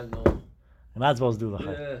height. No. You're not supposed to do the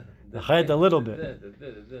height. The height a little bit,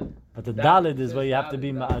 but the dalid is where you have to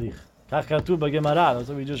be ma'arich. Kach katu b'gemara. That's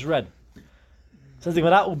what we just read. Says the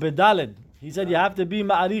Gemara ubedalid. He said you have to be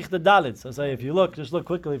ma'arich the dalid. So say if you look, just look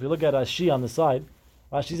quickly. If you look at Rashi on the side,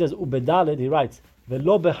 Rashi says ubedalid. He writes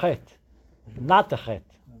velo bechet, not the chet.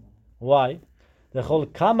 Why? The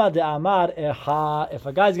chol kama de amar echa. If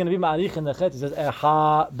a guy is going to be ma'arich in the chet, he says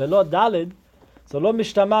echa belo dalid. So lo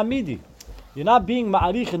mishtama midi. You're not being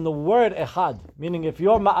ma'arich in the word echad. Meaning if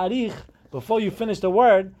you're ma'arich before you finish the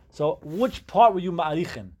word, so which part were you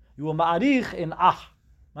ma'arich in? You were ma'arich in ah.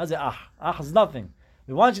 What is ah? Ah is nothing.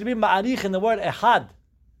 We want you to be ma'arich in the word echad.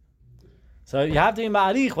 So you have to be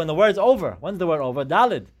ma'arich when the word's over. When's the word over?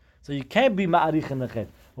 Dalid. So you can't be ma'arich in the chet.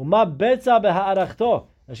 Uma betza beha'arachto.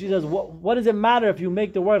 And she says, what does it matter if you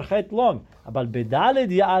make the word chet long? But bedalid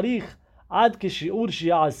ya'arich ad kishi'ur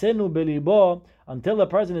shi'asenu belibo. Until a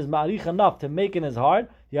person is ma'arich enough to make in his heart,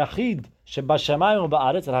 Yachid shebashamayim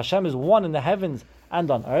ba'aretz, that Hashem is one in the heavens and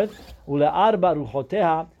on earth, ule'arba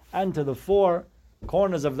ruchoteha, and to the 4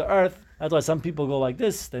 corners of the earth. That's why some people go like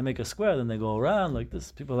this, they make a square, then they go around like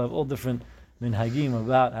this. People have all different minhagim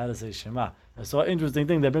about how to say Shema. I saw an interesting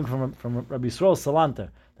thing they bring from Rabbi Yisrael Salanter,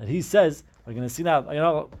 that he says, we're going to see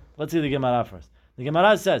now, let's see the Gemara first. The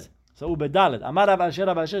Gemara says, so ubedalet, Amar Rav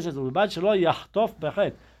Asher says, ubad shelo yachtof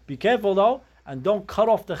bechet. Be careful though, and don't cut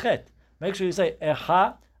off the chet. Make sure you say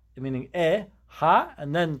echa, meaning ha,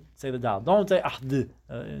 and then say the dal. Don't say ahd.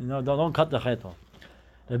 Don't cut the chet off.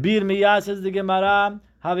 Rabbi Yirmiyah says the Gemara,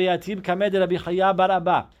 Haviyatib kamed Rabbi Chaya bar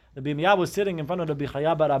Abba. Rabbi Yirmiyah was sitting in front of Rabbi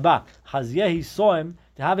Chaya bar Abba. Chaziyeh, he saw him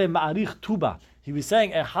to have a ma'arich tuba. He was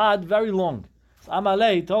saying echad very long. So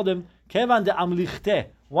Amalei told him, Kevan de amlichte.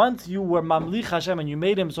 Once you were mamlich Hashem and you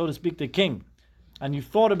made him, so to speak, the king, and you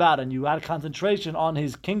thought about it and you had concentration on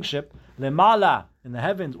his kingship, lemala in the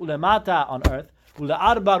heavens, ulemata on earth,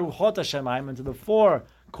 ule'arba ruchot hashemayim, into the 4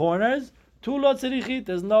 corners, tu lo tzirichit,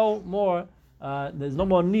 there's no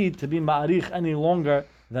more need to be ma'arich any longer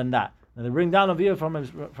than that. And they bring down over here from Rabbi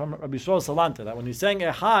Yisrael Salanta that when he's saying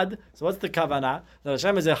Ehad, so what's the kavanah? That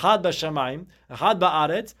Hashem is Ehad b'shamayim, Ehad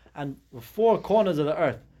ba'aretz, and the four corners of the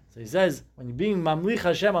earth. So he says, when you're being mamlich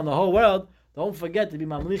Hashem on the whole world, don't forget to be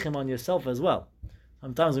mamlichim on yourself as well.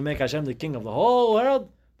 Sometimes we make Hashem the king of the whole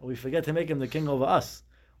world, but we forget to make him the king over us.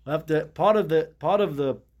 We have to, part of the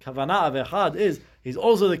kavanah of Ehad is he's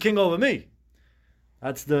also the king over me.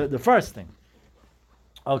 That's the first thing.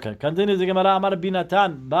 Okay, continues the Gemara. Amar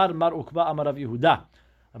Binatan bar Mar Ukba Amar Rav Yehuda.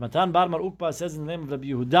 Binatan bar Mar Ukba says in the name of Rabbi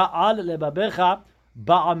Yehuda, Al lebabecha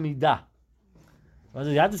ba'amida.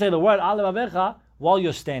 You have to say the word Al lebabecha while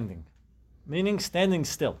you're standing, meaning standing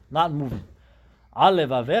still, not moving. Al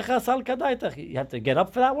lebabecha sal kadaitach. You have to get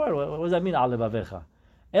up for that word. What does that mean? Al lebabecha.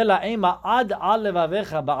 Ela ema ad al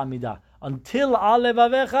lebabecha ba'amida. Until al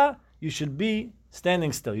lebabecha, you should be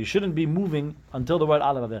standing still. You shouldn't be moving until the word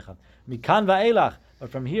al lebabecha. Mikan va'elach. But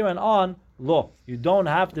from here and on, lo, you don't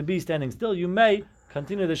have to be standing still. You may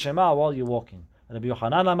continue the Shema while you're walking. Rabbi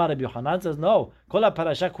Yochanan says, no. Kola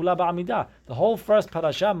parasha kula ba'amida. The whole first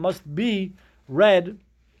parasha must be read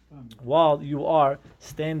while you are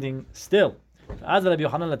standing still. As Rabbi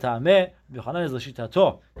Yochanan l'ta'ameh, Rabbi Yochanan is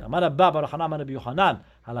l'shitato. Amar Abba Bar Yochanan, Rabbi Yochanan.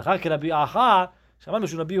 Halakha ki Rabbi Acha. Shaman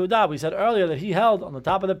Mishun Rabbi Yehuda. We said earlier that he held on the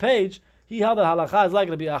top of the page. He held that halakha is like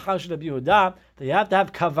Rabbi Acha Rabbi Yehuda, that you have to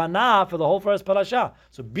have kavanah for the whole first parasha.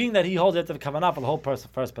 So being that he holds you have to have kavanah for the whole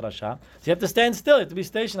first parasha, so you have to stand still, you have to be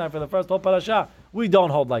stationary for the first whole parasha. We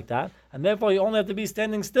don't hold like that, and therefore you only have to be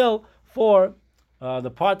standing still for the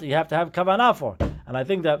part that you have to have kavanah for. And I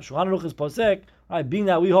think that Shulchan Aruch is posek, right? Being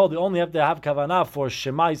that we hold, you only have to have kavanah for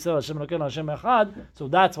Shema Yisrael, Hashem Elokeinu, Hashem Echad, so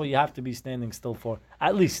that's what you have to be standing still for,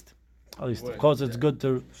 at least. Of course, it's good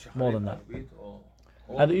to more than that.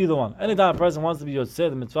 Either one. Anytime a person wants to be Yotzei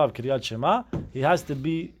the mitzvah of Kriyat Shema, he has to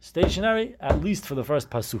be stationary at least for the first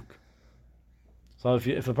pasuk. So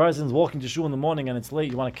if a person's walking to shul in the morning and it's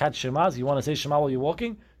late, you want to catch Shemas, you want to say Shema while you're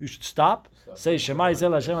walking, you should stop, say Shema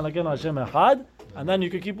Yisrael Hashem Elokeinu Hashem Echad, and then you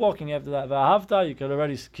can keep walking after that. V'ahavta, you can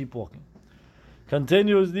already keep walking.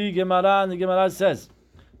 Continues the Gemara, and the Gemara says,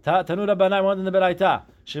 Tanu Rabbanai went in the Beraita,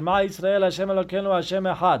 Shema Yisrael Hashem Elokeinu Hashem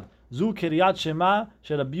Echad, Zu Kriyat Shema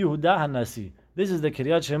Shel Rabbi Yehuda HaNasi. This is the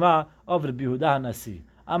Kriyat Shema of Rabbi Yehuda HaNasi.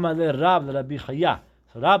 Amalei Rab Rabbi Chaya.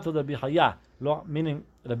 So Rab told Rabbi Chaya, meaning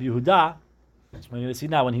Rabbi Yehuda, when you see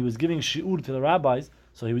now, when he was giving shiur to the rabbis,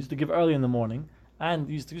 so he used to give early in the morning, and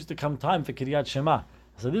used to come time for Kriyat Shema.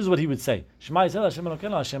 So this is what he would say: Shema Yisrael Hashem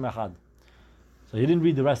Elokeinu Hashem Echad. So he didn't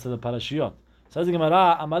read the rest of the parashiyot. Says the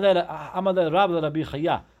Gemara, Amalei Rab Rabbi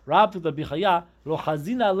Chaya. Rab told Rabbi Chaya, Lo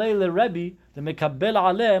Chazina Leile Rabbi the Mekabel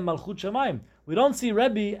Aleh Malchut Shemaim. We don't see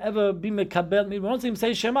Rebbe ever be mekabel. We don't see him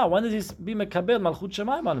say Shema. When does he be mekabel malchut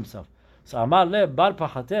shemaim on himself? So Amar le bar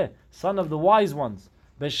pachateh, son of the wise ones,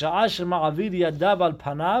 b'sha'ah shema'avid yadav al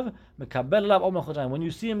panav mekabel lav ol malchut shemaim. When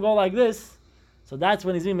you see him go like this, so that's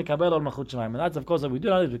when he's being mekabel ol malchut shemaim. And that's of course what we do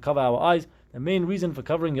now is we cover our eyes. The main reason for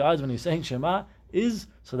covering your eyes when you're saying Shema is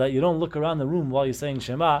so that you don't look around the room while you're saying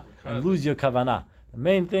Shema and lose your kavanah. The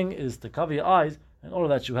main thing is to cover your eyes in order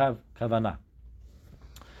that you have kavanah.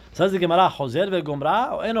 Says the Gemara, Chozer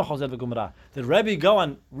ve'gomra or eno Chozer ve'gomra? Did Rebbe go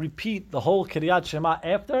and repeat the whole Kriyat Shema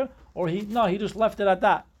after, or he just left it at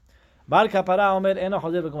that? Bar Kapara omer eno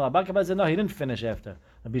Chozer ve'gomra. Bar Kapara said no, he didn't finish after.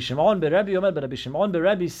 Rabbi Shimon beRebbe omer, but Rabbi Shimon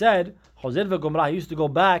beRebbe said Chozer ve'gomra. He used to go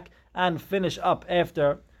back and finish up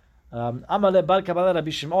after. Amale Bar Kapara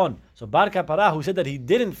Rabbi Shimon. So Bar Kapara, who said that he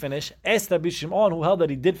didn't finish, asked Rabbi Shimon, who held that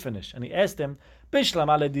he did finish, and he asked him, Bishlam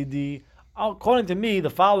ale didi. According to me, the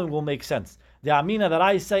following will make sense. The amina that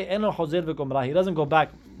I say, eno chozer v'gomra, he doesn't go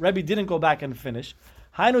back. Rebbe didn't go back and finish.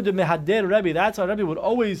 Hainu de mehader Rebbe. That's how Rebbe would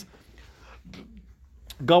always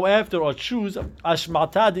go after or choose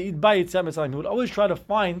ashmata de id by Yetziat Mitzrayim. He would always try to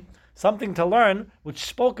find something to learn which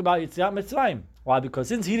spoke about Yetziat Mitzrayim. Why? Because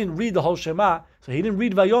since he didn't read the whole Shema, so he didn't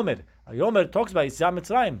read Vayomer. Vayomer talks about Yetziat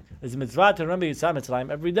Mitzrayim. There's a mitzvah to remember Yetziat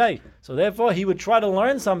Mitzrayim every day. So therefore, he would try to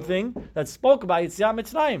learn something that spoke about Yetziat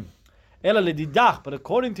Mitzrayim. But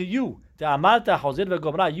according to you,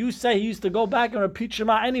 you say he used to go back and repeat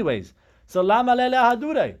Shema anyways. So lama lele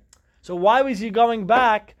hadure. So why was he going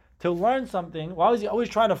back to learn something? Why was he always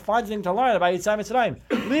trying to find something to learn about Yetziat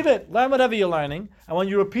Mitzrayim? Leave it. Learn whatever you're learning. And when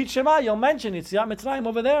you repeat Shema, you'll mention Yetziat Mitzrayim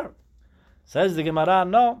over there. Says the Gemara,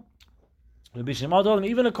 no. Rabbi Shimon told him,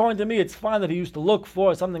 even according to me, it's fine that he used to look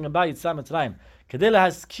for something about Yetziat Mitzrayim. Kedela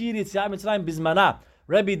has kir Yetziat Mitzrayim bizmana.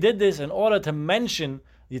 Rebbe did this in order to mention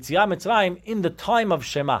Yetziat Mitzrayim in the time of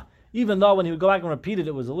Shema. Even though when he would go back and repeat it,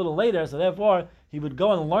 it was a little later, so therefore he would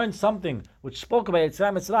go and learn something which spoke about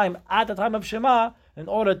Yetziat Mitzrayim at the time of Shema in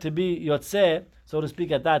order to be Yotzeh, so to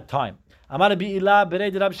speak, at that time. Amar Bi'ilah Berei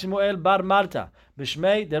de Rab Shmuel bar Marta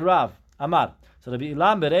B'Shmei de Rav. Amar. So Rabbi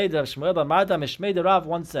Ilam Bereid Rav Shmuel bar Marta Mishmei de Rav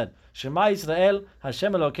once said, Shema Yisrael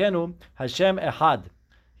Hashem Elokeinu Hashem Echad.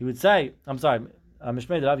 He would say, I'm sorry,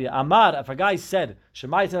 Mishmei de Rav, Amar, if a guy said,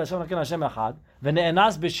 Shema Yisrael Hashem Elokeinu Hashem Echad,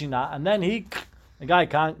 V'ne'enas b'shina, and then the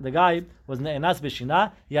guy was ne'enas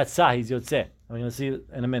b'shina, Yatzah, he's Yotzeh. We're going to see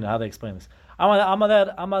in a minute how they explain this. Amar Rab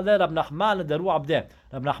Nachman Daru Abdeh.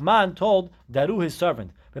 Rab Nachman told Daru his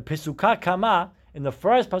servant, Pesuka Kama, in the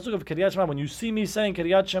first pasuk of Kiryat Shema, when you see me saying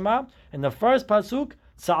Kiryat Shema, in the first pasuk,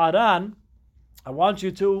 Tza'aran, I want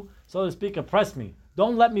you to, so to speak, oppress me.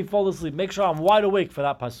 Don't let me fall asleep. Make sure I'm wide awake for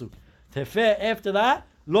that pasuk. Tefeh, after that,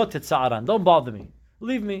 Lo Tetza'aran. Don't bother me.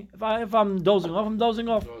 Leave me. If I'm dozing off, I'm dozing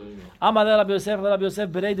off. Amar Rabbi Yosef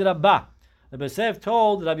Berei de Rabbah. Rabbi Yosef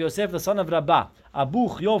told Rabbi Yosef, the son of Rabbah,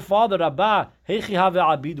 Abuch, your father Rabbah, Hechi have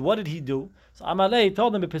abid. What did he do? So Amalei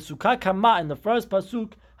told him, Pesuka Kama, in the first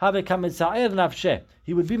pasuk, have kamitzair nafshe.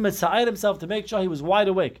 He would be mitzair himself to make sure he was wide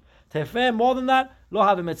awake. Tefeh, more than that, lo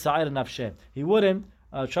have mitzair nafshe. He wouldn't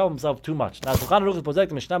trouble himself too much. Now, Shulchan Aruch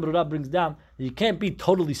Posek, Mishnah Berurah brings down that you can't be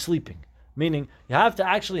totally sleeping, meaning you have to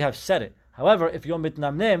actually have said it. However, if you're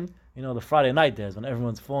mitnamnim, the Friday night days when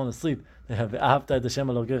everyone's falling asleep, they have after the Shem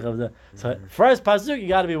Elokecha. So first pasuk, you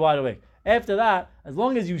got to be wide awake. After that, as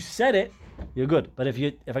long as you said it, you're good. But if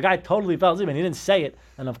a guy totally fell asleep and he didn't say it,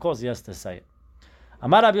 then of course he has to say it.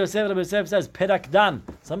 Amar Rabbi Yosef says, Perakdan,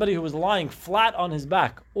 somebody who was lying flat on his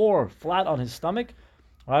back or flat on his stomach,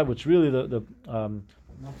 right? Which really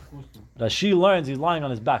Rashi learns he's lying on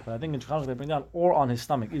his back, but I think in Shulchan Aruch they bring down or on his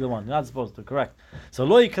stomach, either one. You're not supposed to, correct? So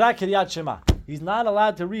lo yikra Kiryat Shema. He's not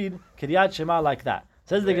allowed to read Kiryat Shema like that.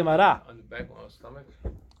 Says the Gemara. On the back of his stomach?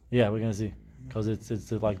 Yeah, we're going to see. Because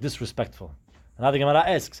it's like disrespectful. And now the Gemara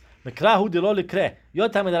asks, Mekrahu de lo likre. You're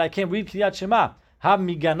telling me that I can't read Kiryat Shema. Have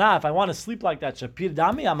migana, if I want to sleep like that, Shapir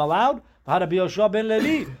Dami, I'm allowed. Rabbi Yoshua ben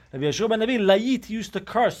Levi. Rabbi Yoshua ben Levi, Layit used to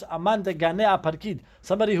curse Aman de Ganea Parkid,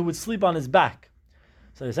 somebody who would sleep on his back.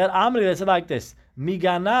 So they said, Amri, they said like this,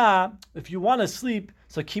 Migana, if you want to sleep,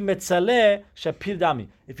 so Kimetzaleh Shapir Dami.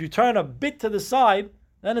 If you turn a bit to the side,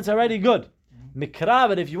 then it's already good. Mikra,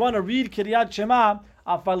 but if you want to read Kiryat Shema,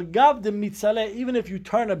 Afal Gav de Mitzaleh, even if you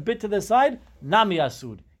turn a bit to the side, Nami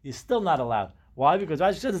Asud. You're still not allowed. Why? Because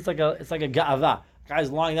Rashi says it's like a ga'ava.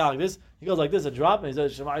 Guy's lying down like this. He goes like this, a drop, and he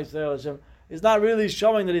says Shema Yisrael Hashem. It's not really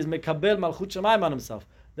showing that he's mekabel malchut shemaim on himself.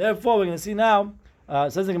 Therefore, we're going to see now.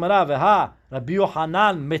 Says the Gemara, "Veha Rabbi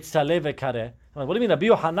Yohanan mitzaleh v'kareh." What do you mean, Rabbi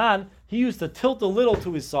Yohanan? He used to tilt a little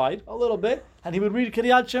to his side, a little bit, and he would read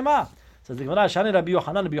Kiryat Shema. Says the Gemara, "Shani Rabbi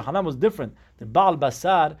Yohanan." Rabbi Yohanan was different. The Baal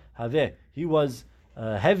Basar Haveh. He was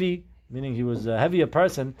heavy, meaning he was a heavier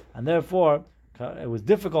person, and therefore it was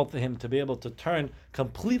difficult for him to be able to turn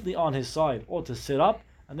completely on his side or to sit up,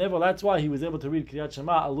 and therefore that's why he was able to read Kiryat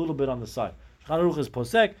Shema a little bit on the side. Shulchan Aruch is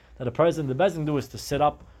posek that a person, the best thing to do is to sit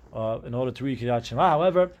up in order to read Kiryat Shema.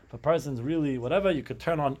 However, if a person's really whatever, you could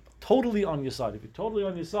turn on totally on your side. If you're totally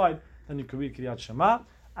on your side, then you could read Kiryat Shema.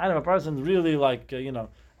 And if a person's really like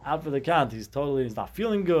out for the count, he's not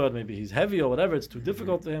feeling good, maybe he's heavy or whatever, it's too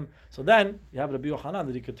difficult for him. So then you have Rabbi Yochanan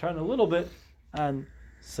that he could turn a little bit and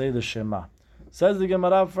say the Shema. Says the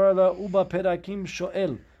Gemara further, Uba Perakim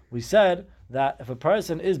Shoel. We said that if a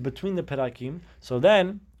person is between the Perakim, so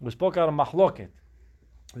then we spoke out of Mahloket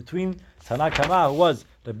between Tana Kama, who was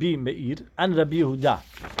Rabbi Meir, and Rabbi Yehuda.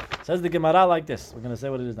 Says the Gemara like this. We're going to say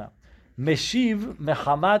what it is now. Meshiv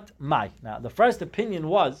Mechamat Mai. Now, the first opinion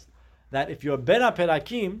was that if you're Ben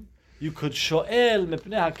HaPerakim, you could Shoel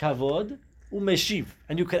Mepnei HaKavod Umeshiv,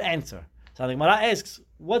 and you could answer. So the Gemara asks,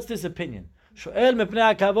 what's this opinion? Shoel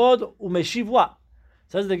Mepnei HaKavod Umeshiv what?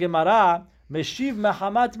 Says the Gemara, Meshiv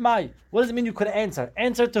Mechamat Mai. What does it mean you could answer?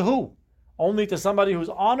 Answer to who? Only to somebody who's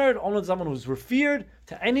honored, only to someone who's revered,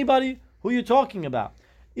 to anybody? Who are you talking about?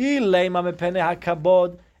 If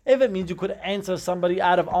it means you could answer somebody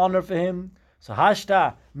out of honor for him, so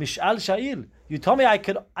hashta mish'al sha'il. You told me I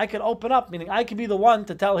could open up, meaning I could be the one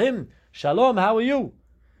to tell him, Shalom, how are you?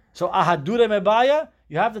 So ahadure mebaya,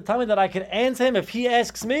 you have to tell me that I can answer him if he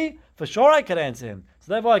asks me. For sure I could answer him.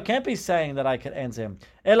 So therefore I can't be saying that I could answer him.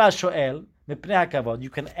 Ela sho'el mipnei hakavod. You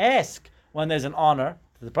can ask when there's an honor.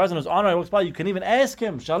 The person who's honored walks by, you can even ask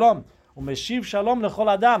him, Shalom. Umeshiv Shalom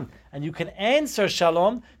lechol adam. And you can answer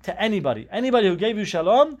Shalom to anybody. Anybody who gave you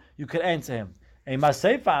Shalom, you could answer him. And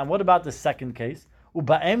what about the second case?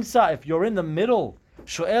 Uba'emsa, if you're in the middle,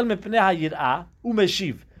 Shoel mipnei hayir'ah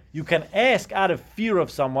umeshiv. You can ask out of fear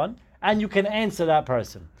of someone, and you can answer that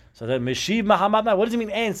person. So that Meshiv Mahamad, what does it mean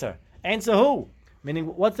answer? Answer who? Meaning,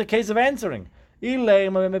 what's the case of answering? If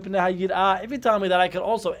you tell me that I could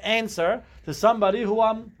also answer to somebody who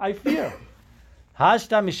I fear.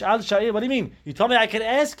 Hashta mishal sha'ir. What do you mean? You told me I could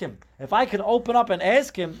ask him. If I can open up and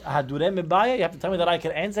ask him, hadureh mibaya, you have to tell me that I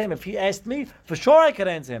can answer him. If he asked me, for sure I could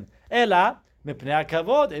answer him. Ela mipnei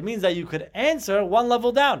kavod. It means that you could answer one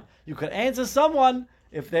level down. You could answer someone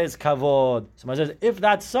if there's kavod. So says, if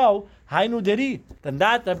that's so, hainu deri, then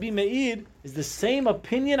that Rabbi Meir is the same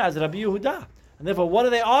opinion as Rabbi Yehuda. And therefore, what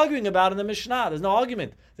are they arguing about in the Mishnah? There's no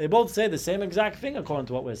argument. They both say the same exact thing according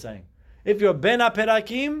to what we're saying. If you're ben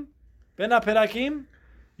aperakim,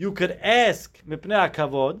 you could ask mipnei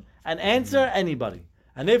kavod and answer anybody.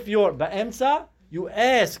 And if you're ba'emsa, you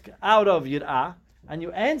ask out of yir'ah and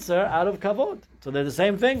you answer out of kavod. So they're the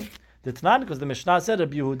same thing. Ditnan, because the Mishnah said,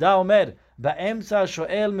 Rabbi Yehuda omer, ba'emsa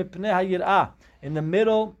sho'el mipnei ha'yir'ah. In the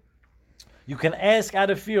middle, you can ask out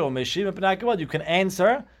of fear, or meshiv mipnei kavod, you can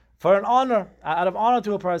answer for an honor, out of honor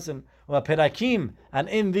to a person. Or perakim, and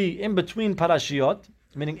in between parashiot,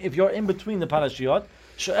 meaning if you're in between the parashiot,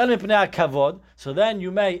 sho'el mipnei kavod, so then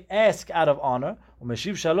you may ask out of honor. Or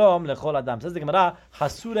meshiv shalom lechol adam. Says the Gemara,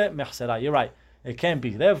 chasure mechsera. You're right. It can't be.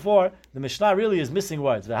 Therefore, the Mishnah really is missing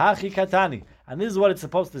words. V'hachi katani. And this is what it's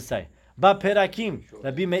supposed to say. Ba perakim.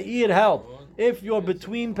 Rabbi Meir held. If you're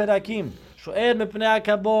between perakim, sho'el mipnei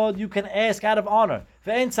kavod, you can ask out of honor.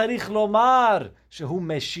 Ve'en tzarich lomar shehu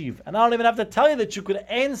meshiv. And I don't even have to tell you that you could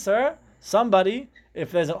answer somebody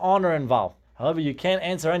if there's an honor involved. However, you can't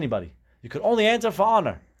answer anybody. You could only answer for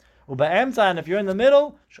honor. Ube'emta, and if you're in the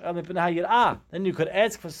middle, then you could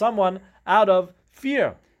ask for someone out of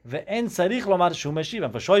fear. Ve'en tzarich lomar shehu meshiv.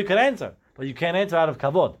 And for sure you can answer, but you can't answer out of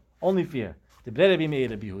kavod. Only fear. The Rabbi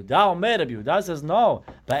Yehuda says no.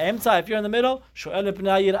 Ba'emta, if you're in the middle,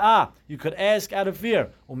 you could ask out of fear.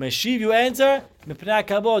 Umeshiv, you answer mipnei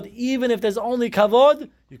kavod. Even if there's only kavod,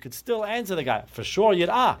 you could still answer the guy for sure.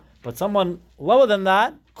 Yir'ah, but someone lower than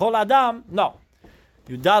that, kol adam, no.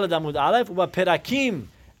 Yudal Amud Aleph uba perakim.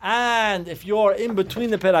 And if you're in between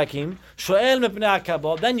the perakim, shoel mipnei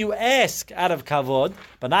kavod, then you ask out of kavod,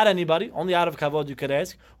 but not anybody, only out of kavod you could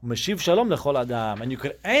ask. Umeshiv shalom lechol adam, and you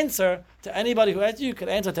could answer to anybody who asks you. You could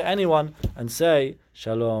answer to anyone and say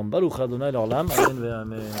shalom. Baruch Adonai Olam. Amen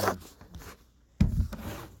ve'amen.